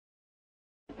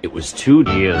It was 2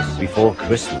 years before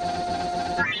Christmas.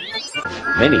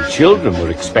 Many children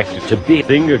were expected to be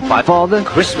fingered by Father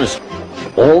Christmas.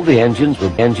 All the engines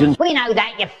were engines. We know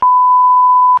that, you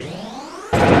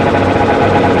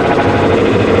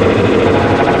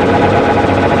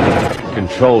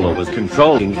Controller was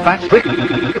controlling fat.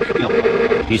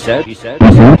 He said.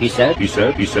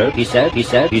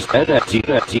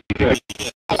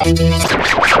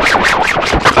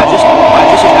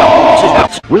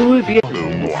 Will we be able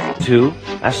to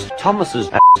ask Thomas's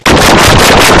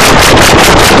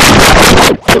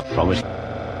promise?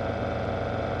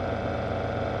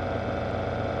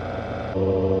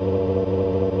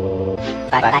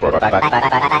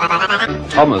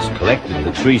 Thomas collected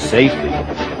the tree safely,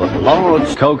 but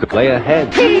Lawrence Coker lay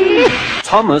ahead.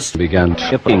 Thomas began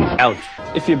chipping out.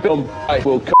 If you build, I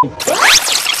will come.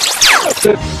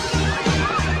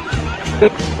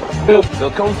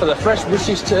 They'll come for the fresh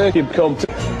British turkey. Come to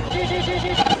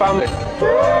family.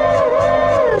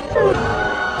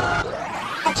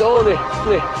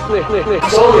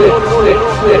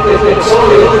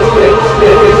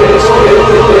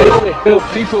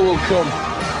 People will come.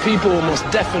 People will most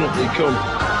definitely come.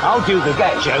 I'll do the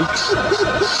get jokes.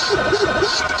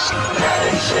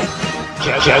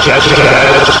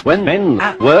 When men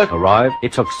at work arrived,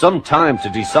 it took some time to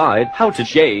decide how to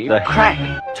shave the crack.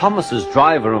 Thomas's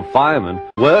driver and fireman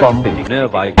were bumping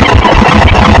nearby.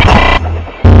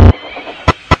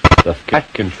 The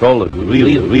cat controller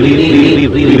really.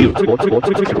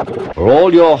 For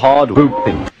all your hard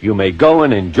whooping, you may go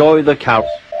and enjoy the cows.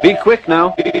 Be quick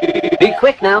now. Be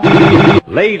quick now.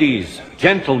 Ladies,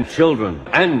 gentle children,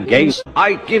 and gays,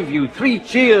 I give you 3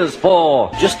 cheers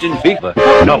for Justin Bieber.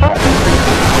 No.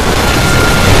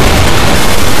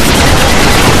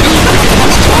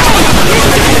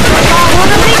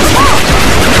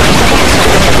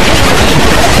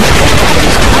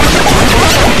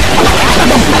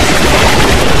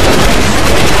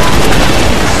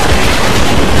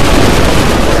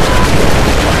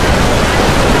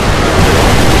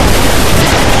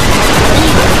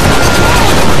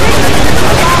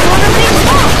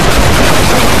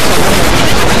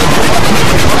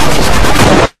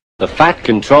 The fat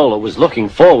controller was looking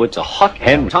forward to hot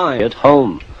hen time at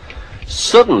home.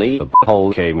 Suddenly, a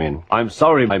hole came in. I'm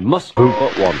sorry, I must poop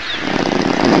at once.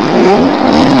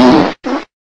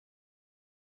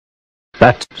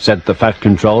 That, said the fat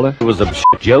controller, was a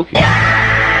joke.